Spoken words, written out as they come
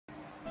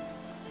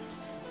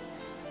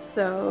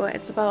So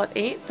it's about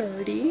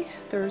 8:30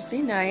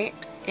 Thursday night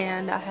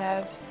and I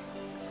have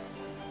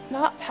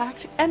not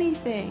packed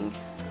anything.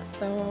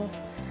 So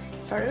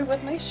I started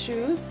with my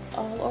shoes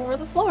all over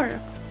the floor.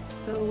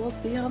 So we'll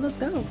see how this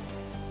goes.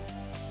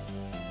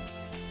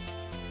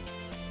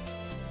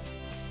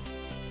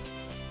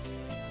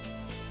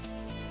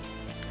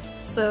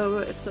 So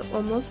it's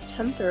almost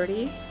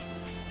 10:30.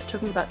 It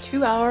took me about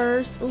 2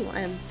 hours. Oh,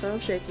 I am so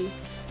shaky. It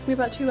took me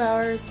about 2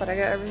 hours, but I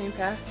got everything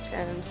packed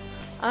and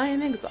I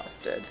am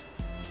exhausted.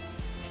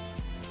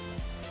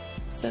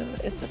 So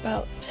it's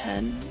about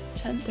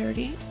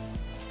 10:30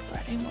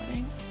 Friday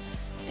morning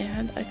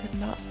and I could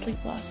not sleep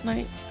last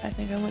night. I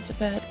think I went to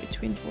bed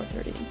between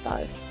 4:30 and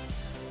 5.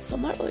 So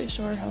I'm not really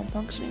sure how I'm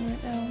functioning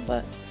right now,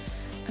 but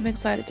I'm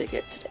excited to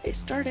get today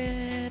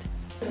started.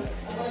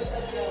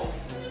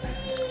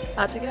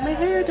 About to get my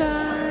hair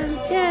done.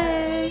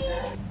 Yay!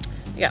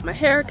 I got my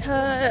hair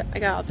cut. I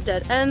got all the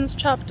dead ends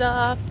chopped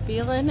off.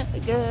 Feeling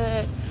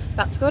good.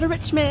 About to go to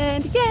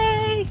Richmond.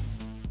 Yay!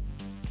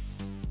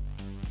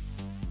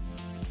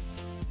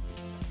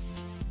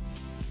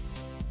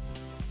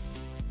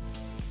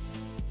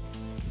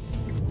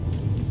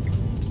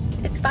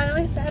 It's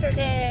finally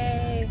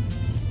Saturday.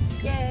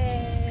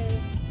 Yay!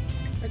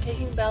 We're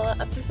taking Bella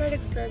up to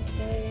Fredericksburg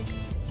today.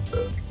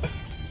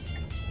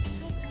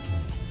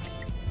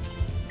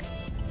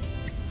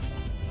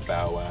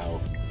 Bow wow.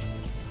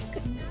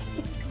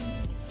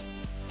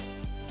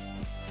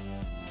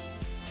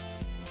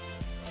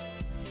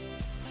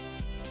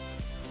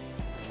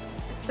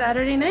 It's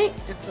Saturday night.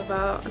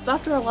 It's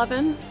after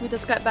 11. We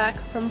just got back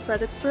from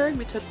Fredericksburg.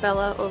 We took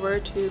Bella over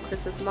to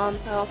Chris's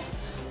mom's house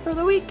for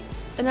the week.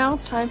 And now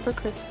it's time for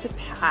Chris to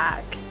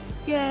pack.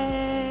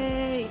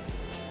 Yay!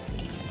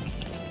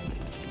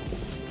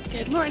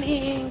 Good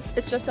morning.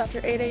 It's just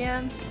after 8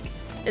 a.m.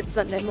 It's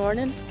Sunday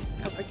morning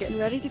and we're getting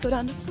ready to go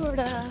down to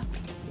Florida.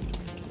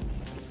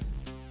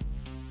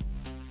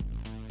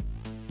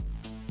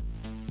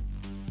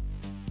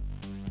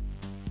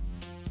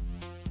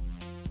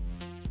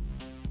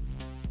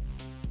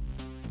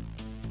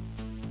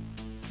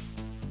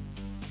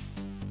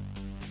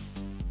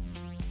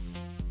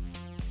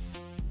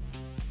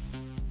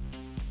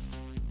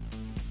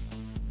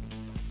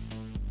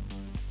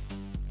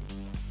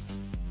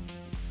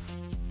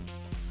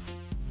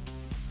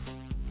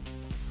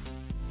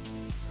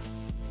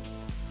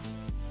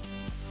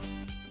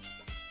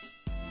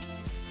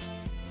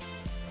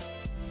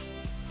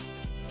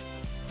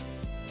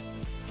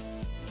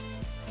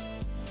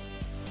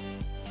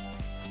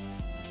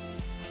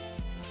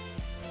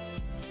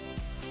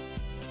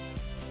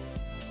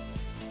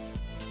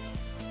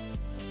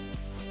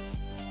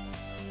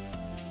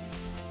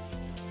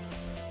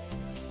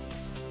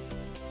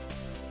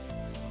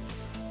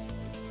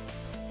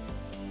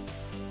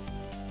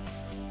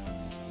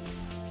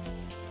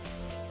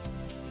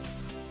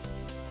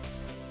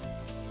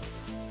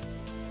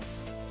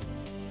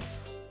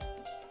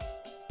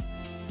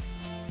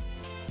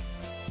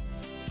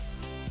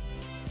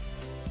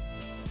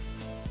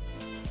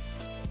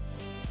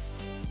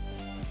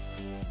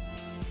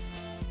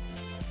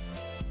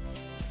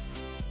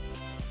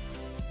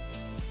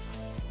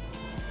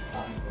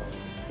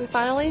 We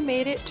finally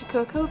made it to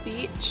Cocoa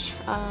Beach.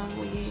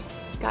 We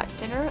got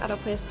dinner at a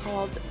place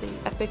called the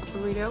Epic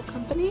Burrito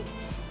Company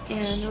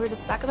and we're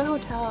just back at the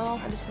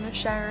hotel. I just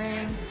finished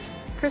showering.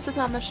 Chris is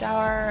on the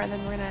shower and then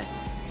we're gonna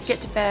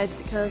get to bed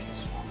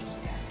because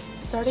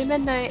it's already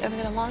midnight and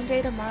we got a long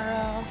day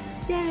tomorrow.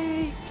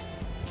 Yay!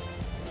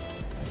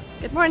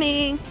 Good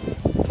morning!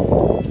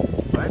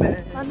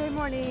 It's Monday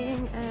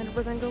morning and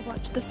we're gonna go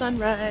watch the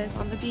sunrise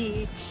on the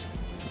beach.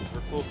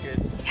 We're cool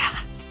kids. Yeah!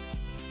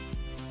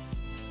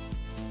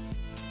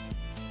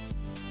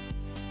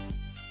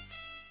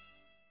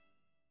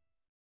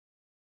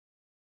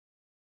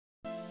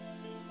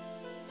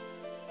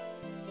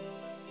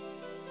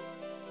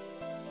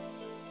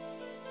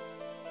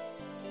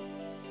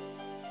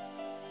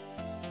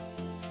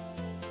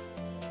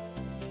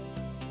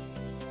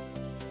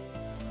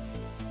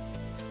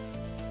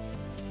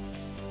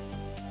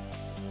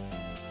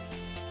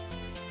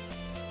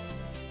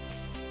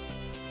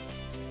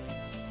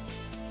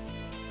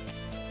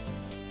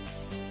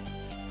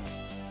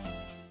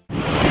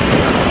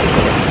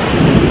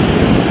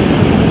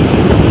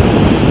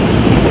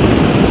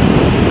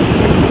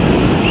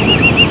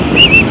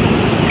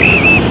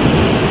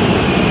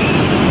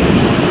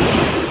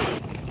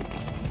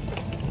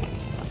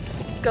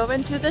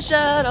 Going to the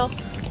shuttle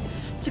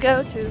to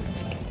go to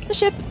the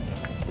ship.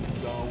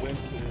 Going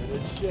to the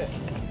ship.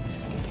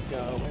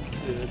 Going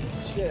to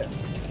the ship.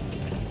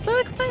 So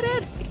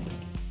excited!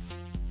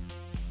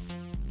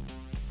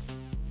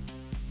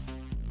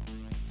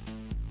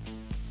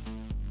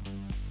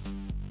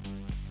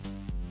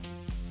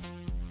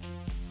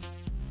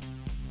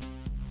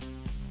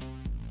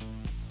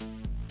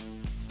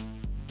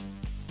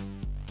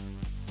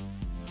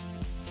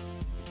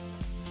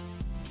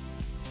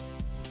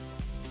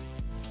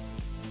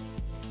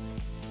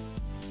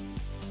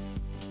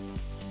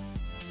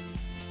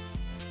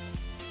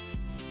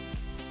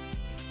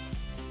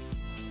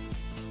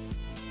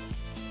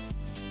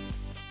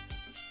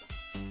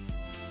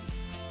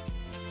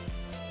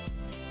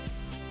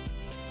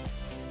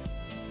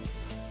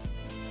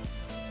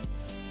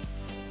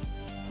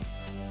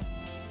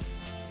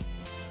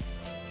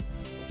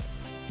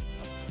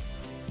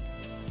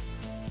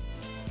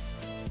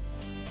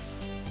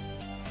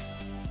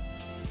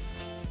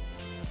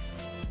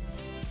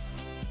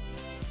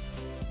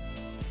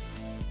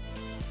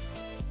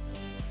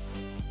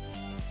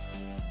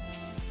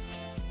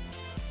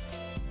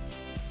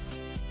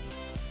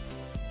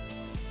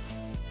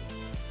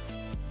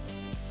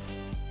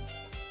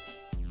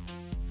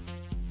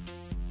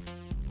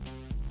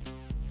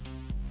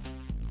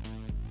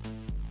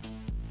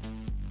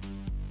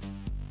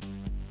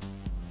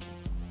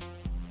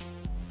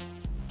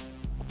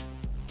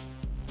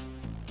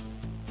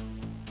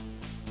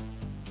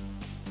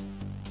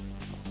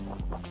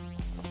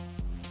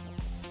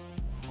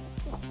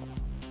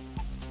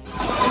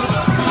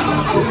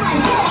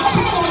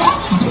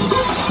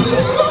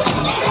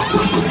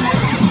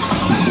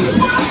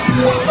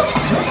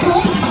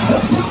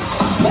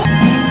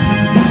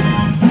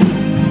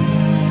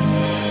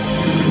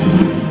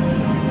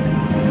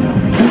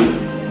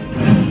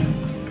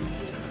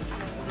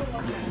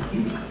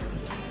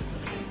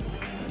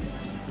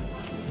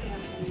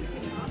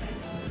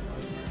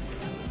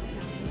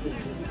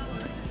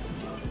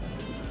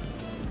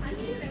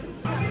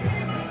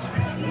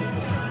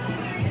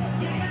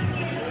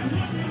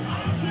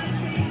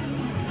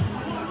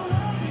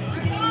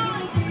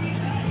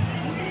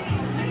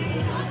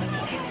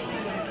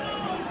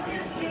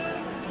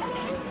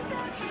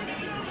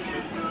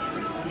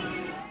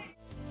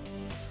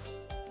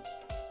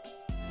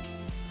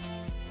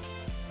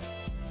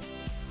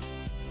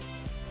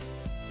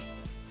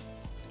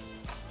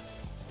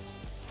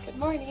 Good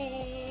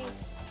morning!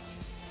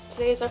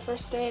 Today is our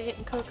first day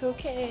in Coco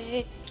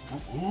Cay.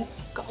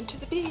 Going to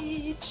the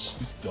beach.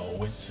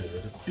 Going to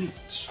the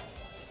beach.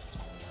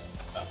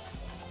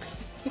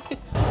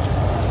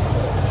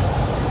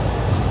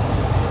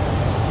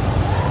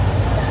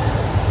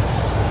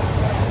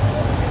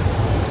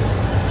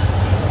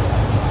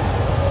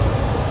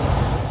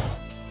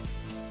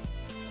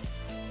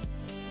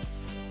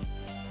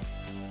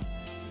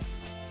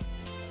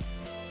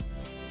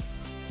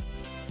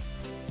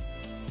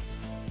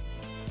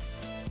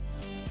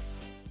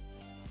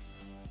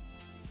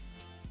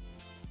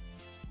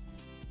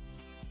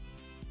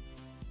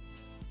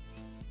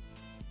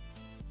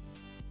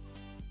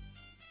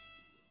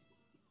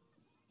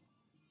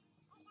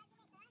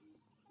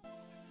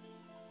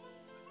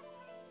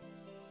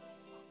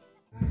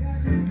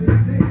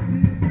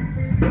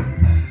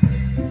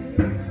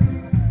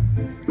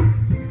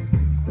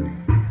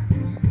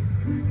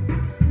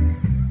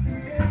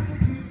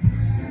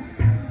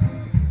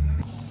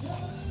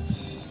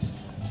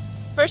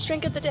 First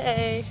drink of the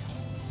day.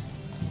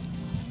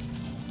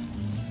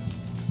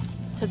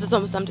 This is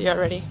almost empty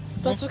already.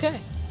 That's okay.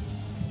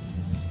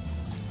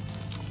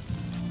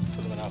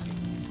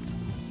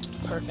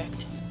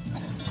 Perfect.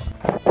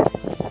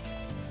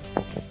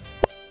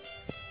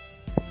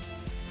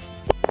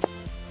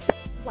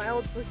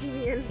 Wild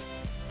Bohemian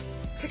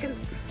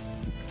chickens.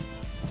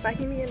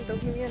 Bohemian,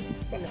 Bahamian.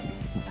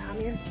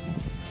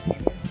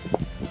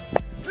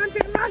 Run,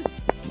 chicken, run!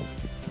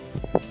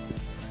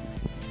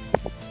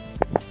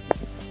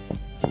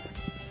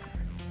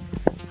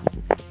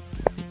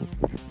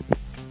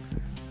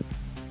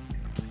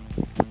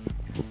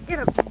 Get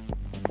him!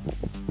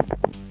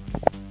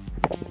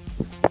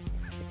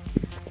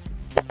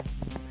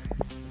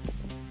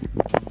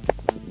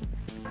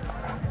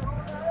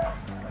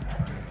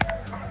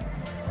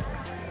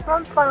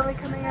 Sun's finally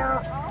coming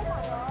out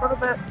a little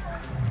bit.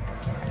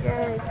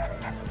 Yay!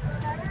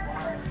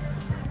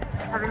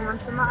 Having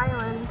lunch on the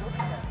island.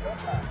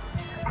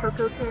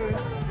 Coco Cay.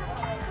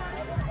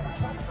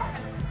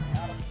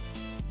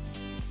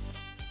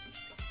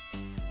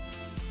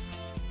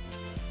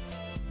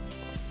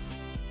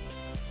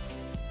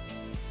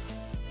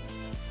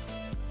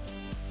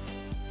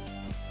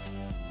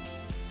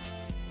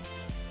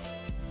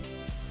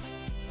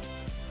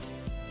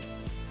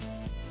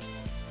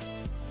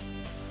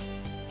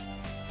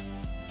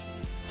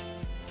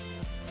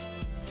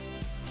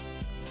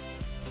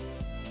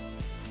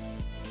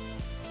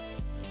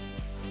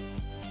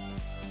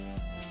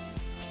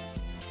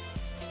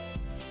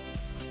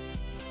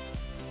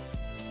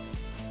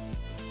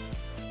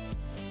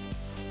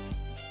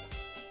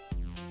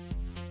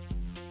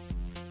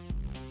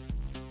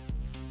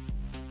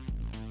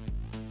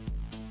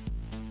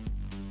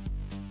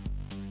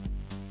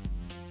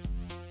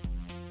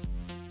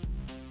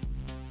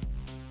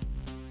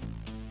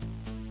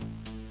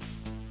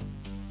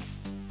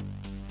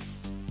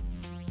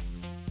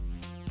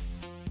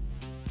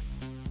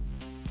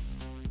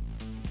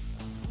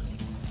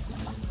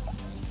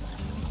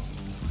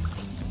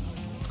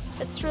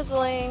 It's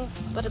drizzling,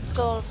 but it's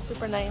still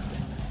super nice.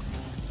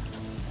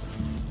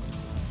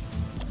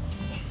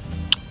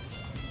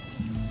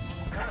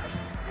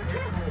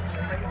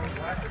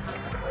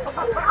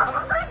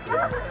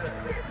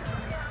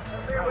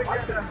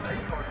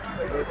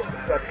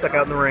 Got stuck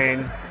out in the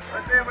rain.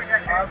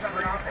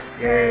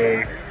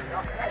 Yay.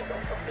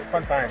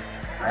 Fun time.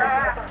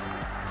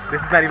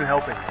 This is not even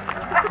helping.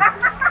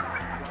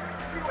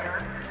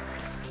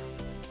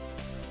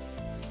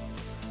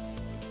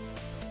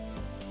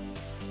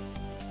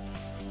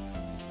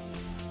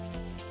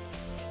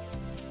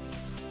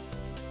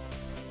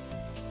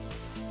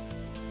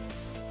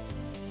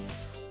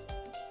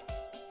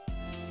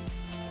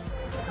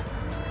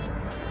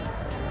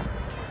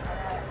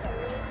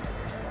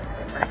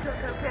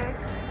 Okay.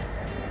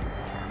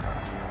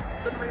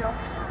 Good real.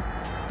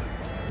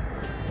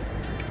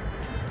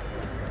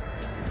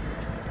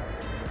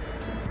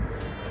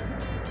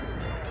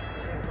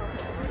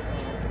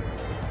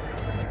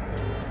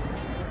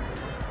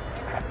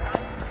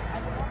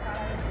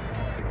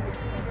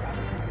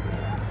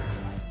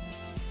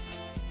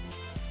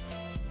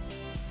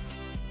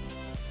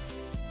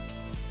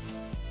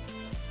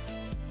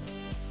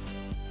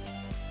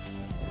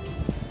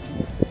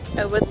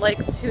 I would like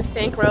to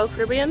thank Royal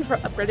Caribbean for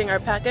upgrading our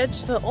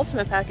package to the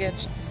ultimate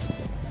package.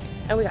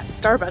 And we got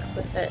Starbucks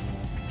with it.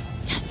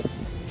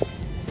 Yes!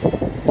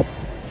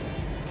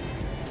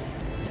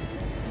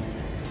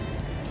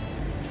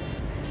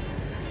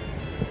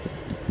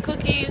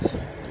 Cookies,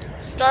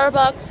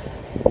 Starbucks,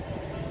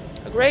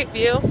 a great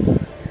view.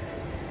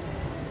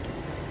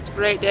 It's a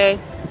great day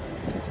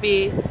to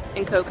be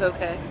in Coco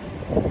Cay.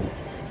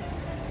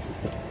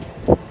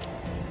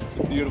 It's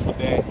a beautiful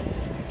day.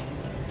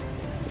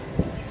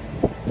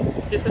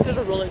 These pictures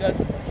are really good.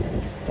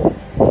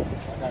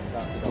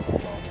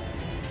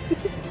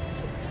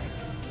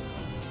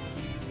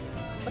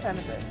 What time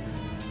is it?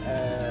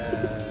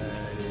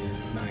 It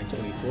is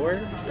 9:24.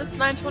 So it's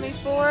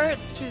 9:24.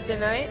 It's Tuesday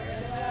night.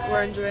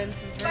 We're enjoying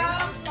some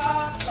drinks.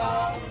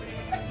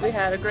 We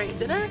had a great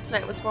dinner.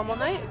 Tonight was formal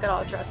night. Got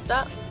all dressed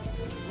up.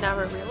 Now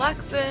we're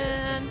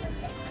relaxing.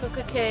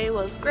 Coco Cay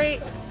was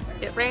great.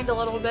 It rained a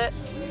little bit,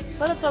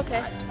 but it's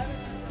okay.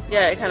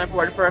 Yeah, it kind of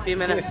poured for a few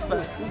minutes,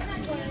 but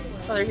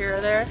it's either here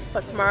or there.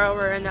 But tomorrow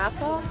we're in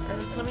Nassau,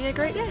 and it's gonna be a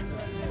great day.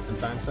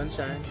 Sometimes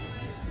sunshine.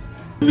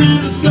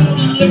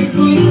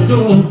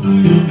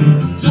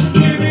 Just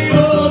give me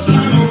old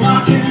time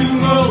rock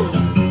and roll.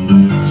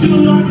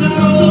 Still like that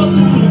old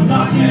time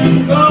rock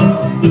and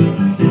roll.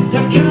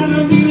 That kind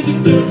of music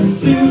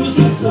just soothes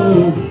my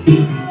soul.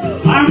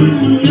 I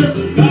reminisce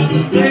about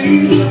the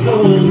days of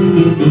old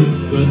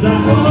with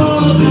that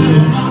old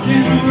time rock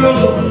and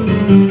roll.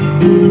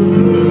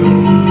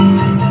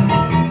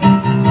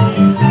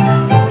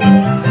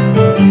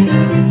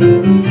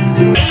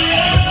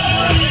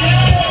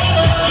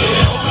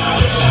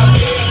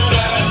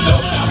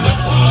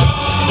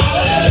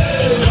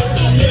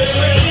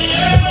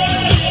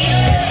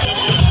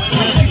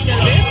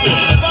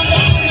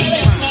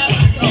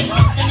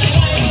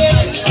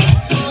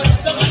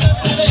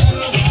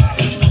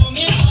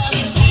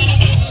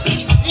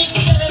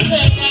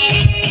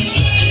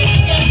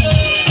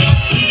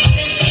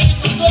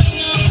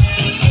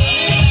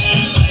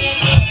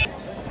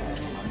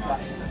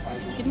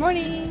 Good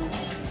morning.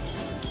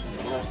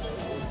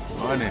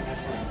 Morning.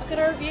 Look at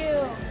our view.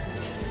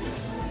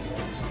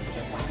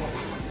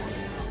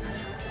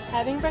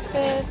 Having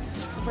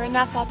breakfast. We're in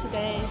Nassau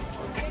today.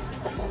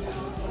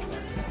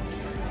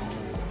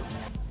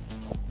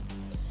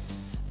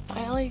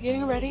 Finally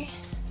getting ready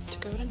to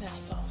go to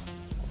Nassau.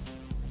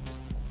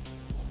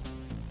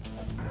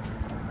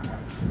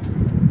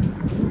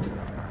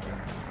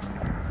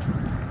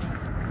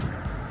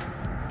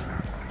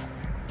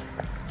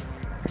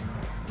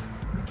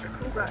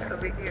 Cool guy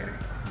over here.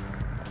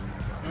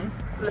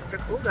 Mr.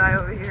 Cool Guy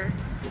over here.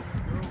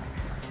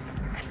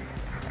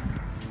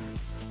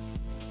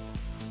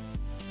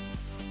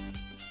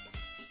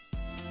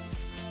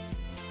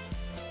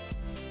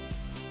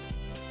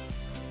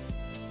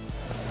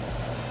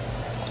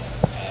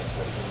 That's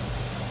what it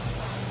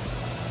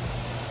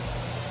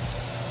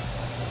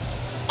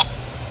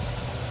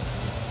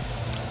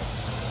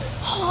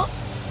Oh,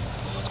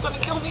 this is gonna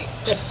kill me.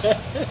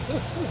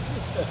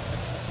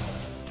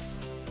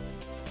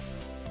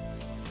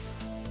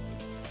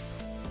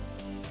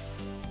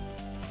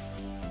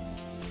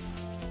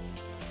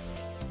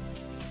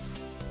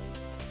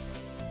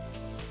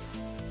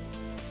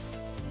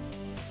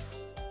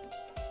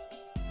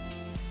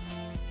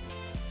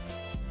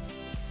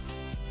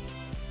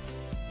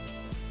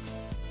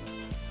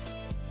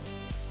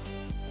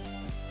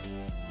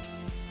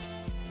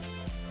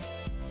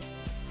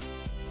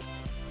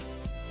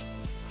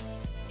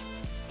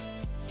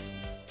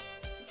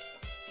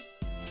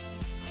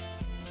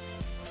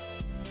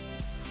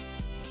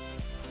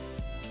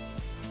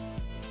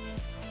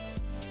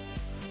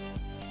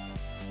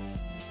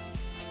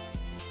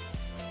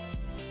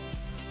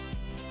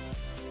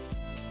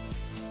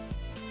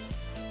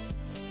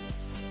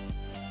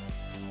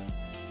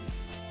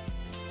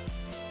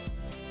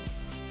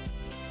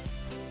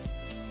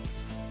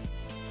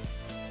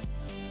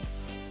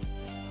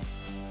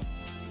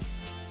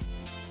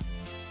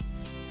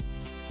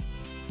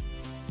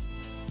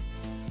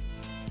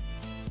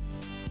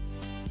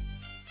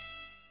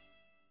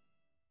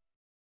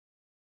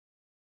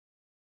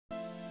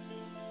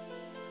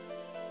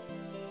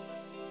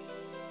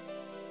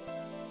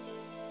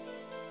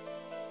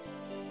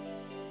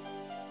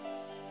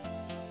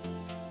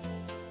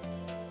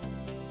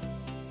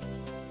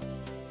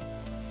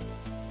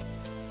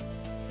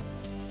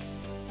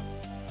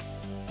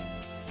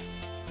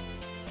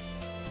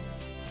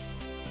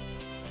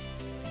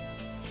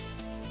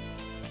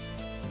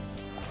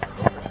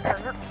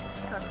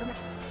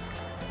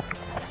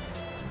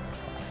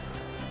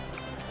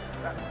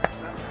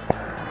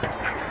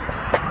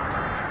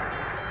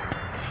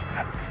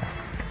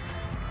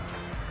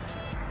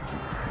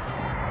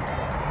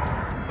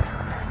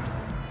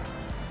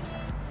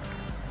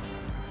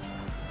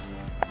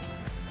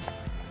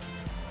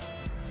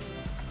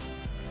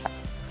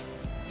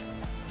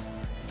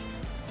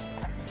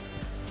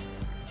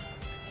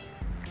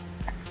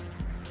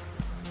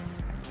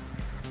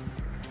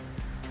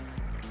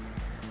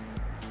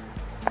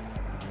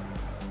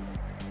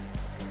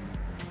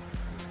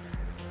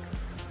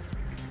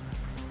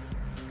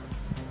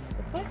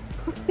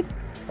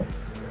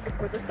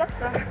 Where the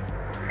steps are.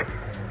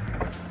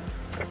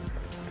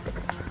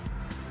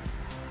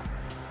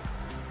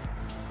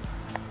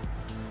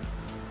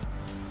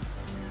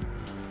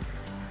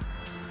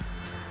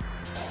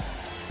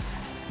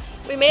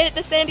 We made it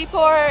to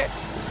Sandyport!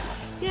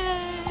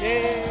 Yay!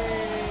 Yay!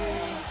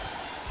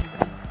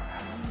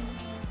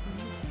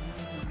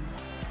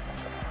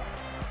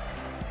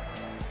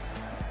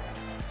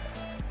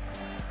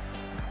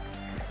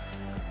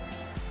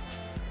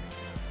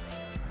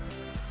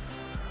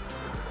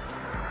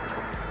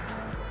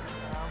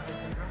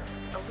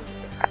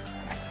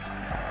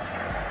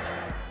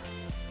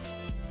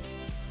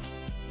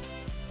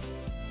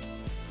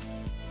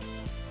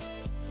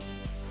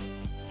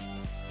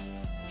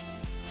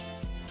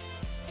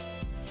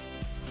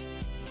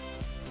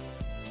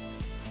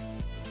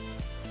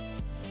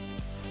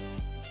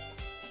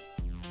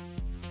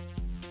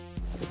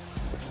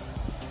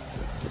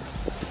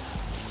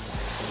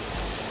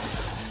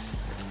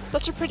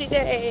 Such a pretty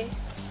day.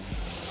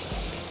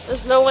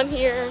 There's no one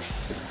here.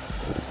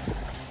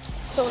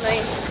 It's so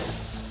nice.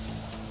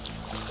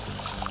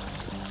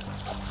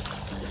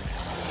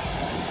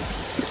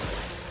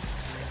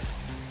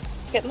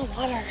 Let's get in the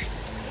water.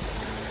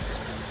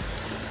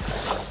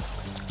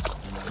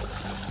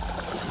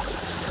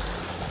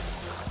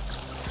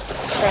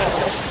 Let's try not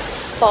to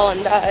fall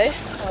and die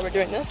while we're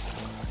doing this.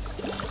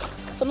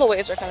 Some of the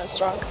waves are kind of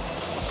strong.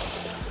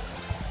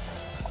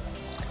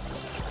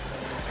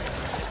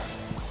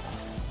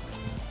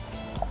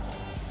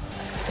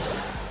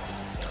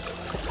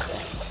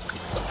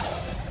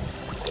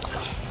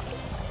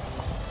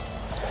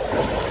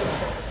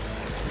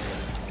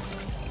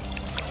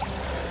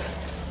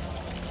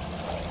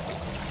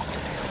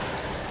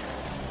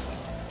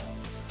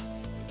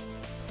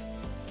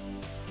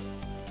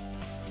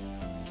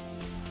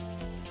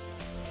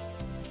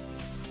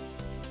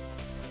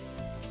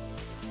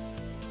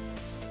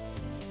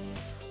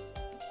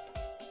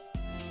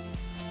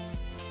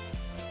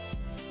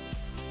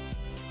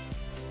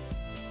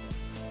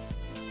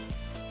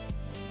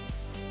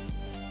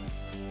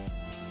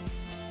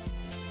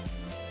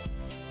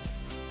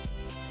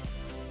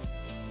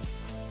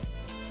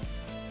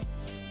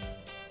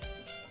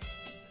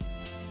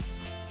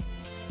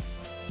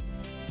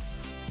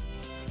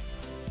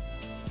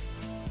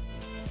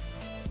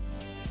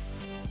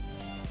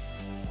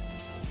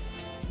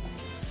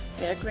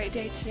 We had a great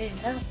day today in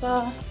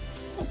Nassau.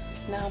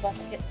 Now about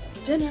to get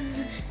some dinner.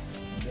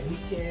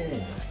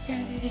 Bacon.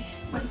 Yay!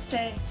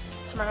 Wednesday.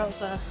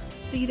 Tomorrow's a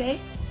sea day,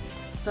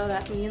 so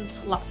that means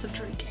lots of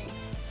drinking.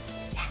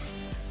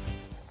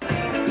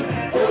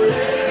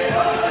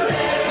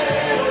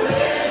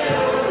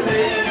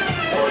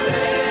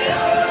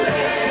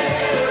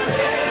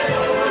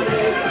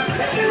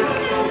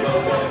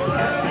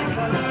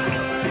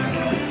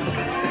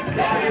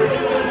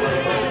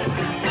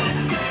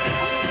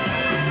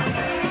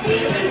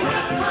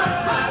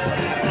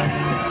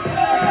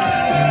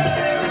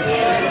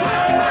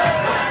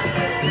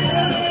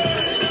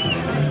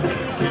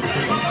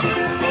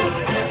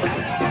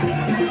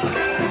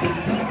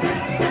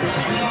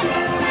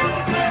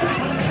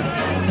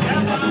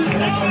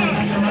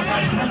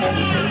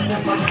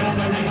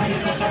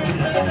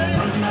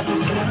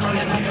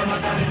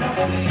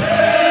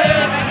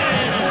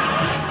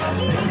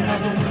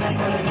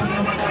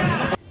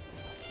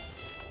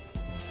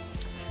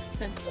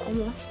 It's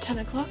almost 10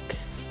 o'clock.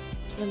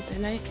 It's Wednesday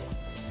night.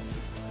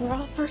 We're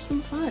off for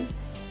some fun,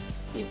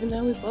 even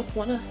though we both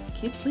want to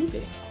keep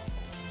sleeping.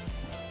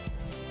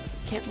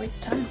 Can't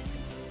waste time.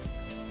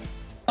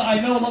 I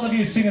know a lot of you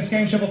have seen this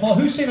game show before.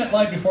 Who's seen it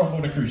live before on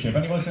board a cruise ship?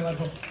 Anyone seen it live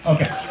before?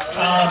 Okay.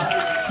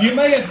 You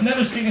may have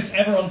never seen this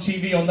ever on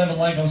TV or never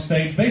live on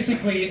stage.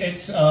 Basically,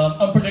 it's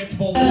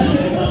unpredictable.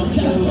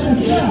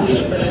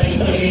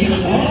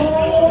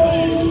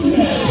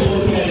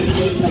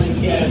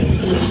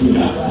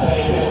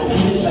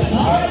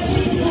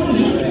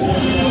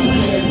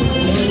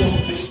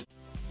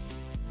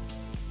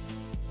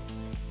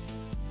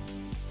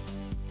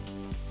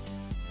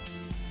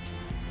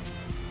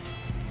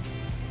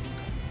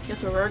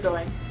 Guess where we're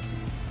going?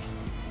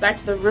 Back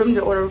to the room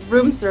to order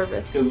room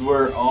service. Because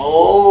we're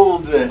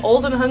old.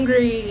 Old and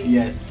hungry.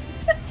 Yes.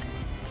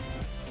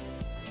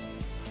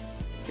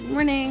 Good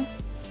morning.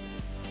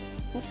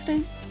 What's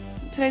today's?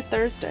 Today's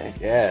Thursday.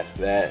 Yeah,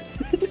 that.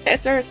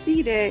 It's our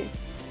sea day.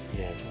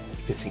 Yeah,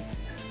 15.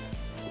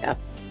 Yep.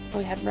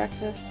 We had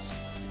breakfast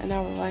and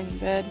now we're lying in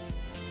bed.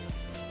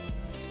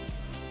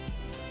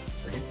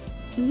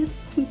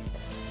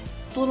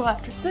 It's a little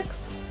after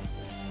 6.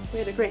 We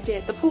had a great day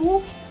at the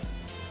pool.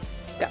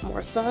 Got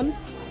more sun.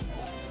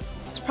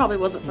 Which probably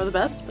wasn't for the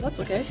best, but that's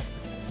okay.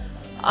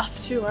 Off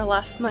to our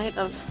last night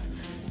of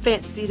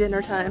fancy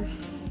dinner time.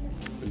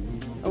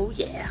 Oh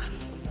yeah.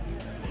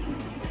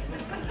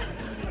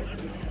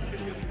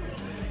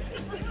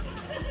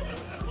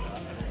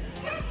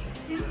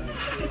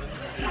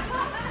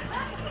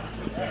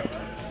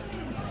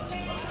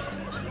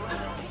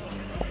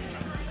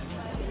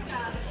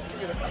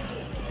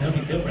 How do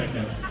you feel right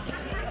now?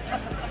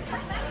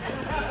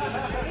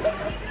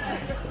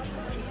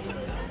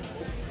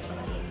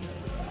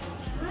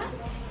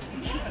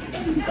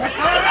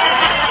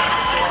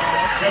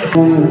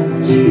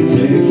 She'll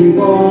take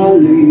you or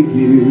leave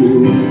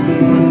you.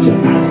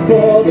 She'll ask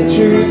for the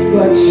truth,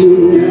 but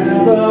she'll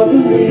never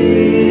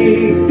believe.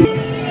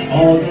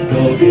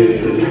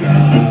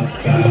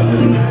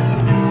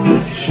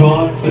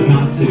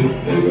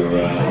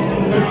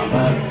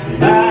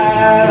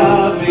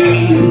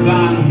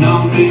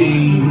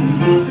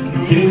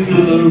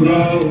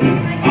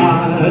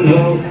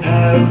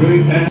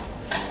 Good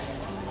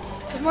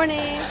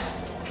morning.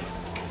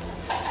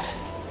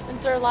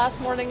 It's our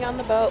last morning on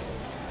the boat,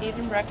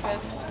 eating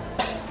breakfast.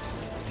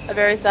 A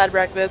very sad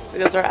breakfast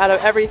because we're out of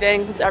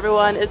everything because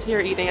everyone is here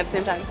eating at the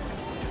same time.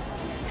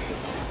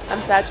 I'm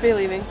sad to be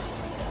leaving.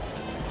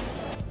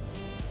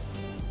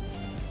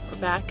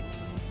 We're back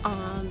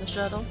on the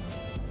shuttle.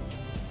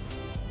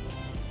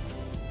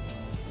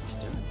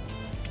 What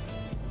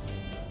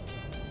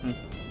you doing?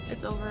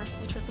 It's over.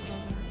 The trip is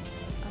over.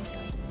 I'm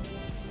sad.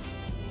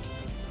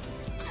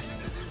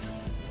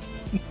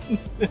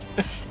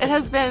 It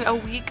has been a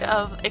week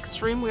of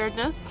extreme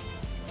weirdness,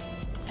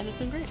 and it's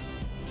been great.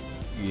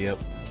 Yep.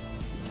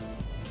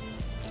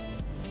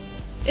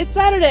 It's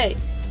Saturday.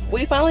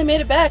 We finally made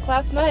it back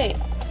last night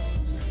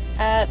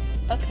at,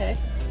 okay,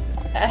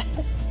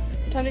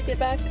 time to get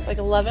back? Like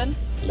 11?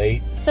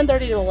 Late. 10:30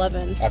 to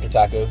 11. After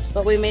tacos.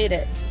 But we made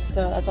it,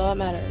 so that's all that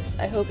matters.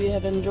 I hope you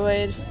have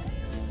enjoyed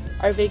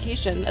our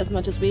vacation as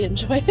much as we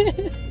enjoyed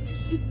it.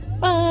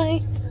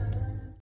 Bye!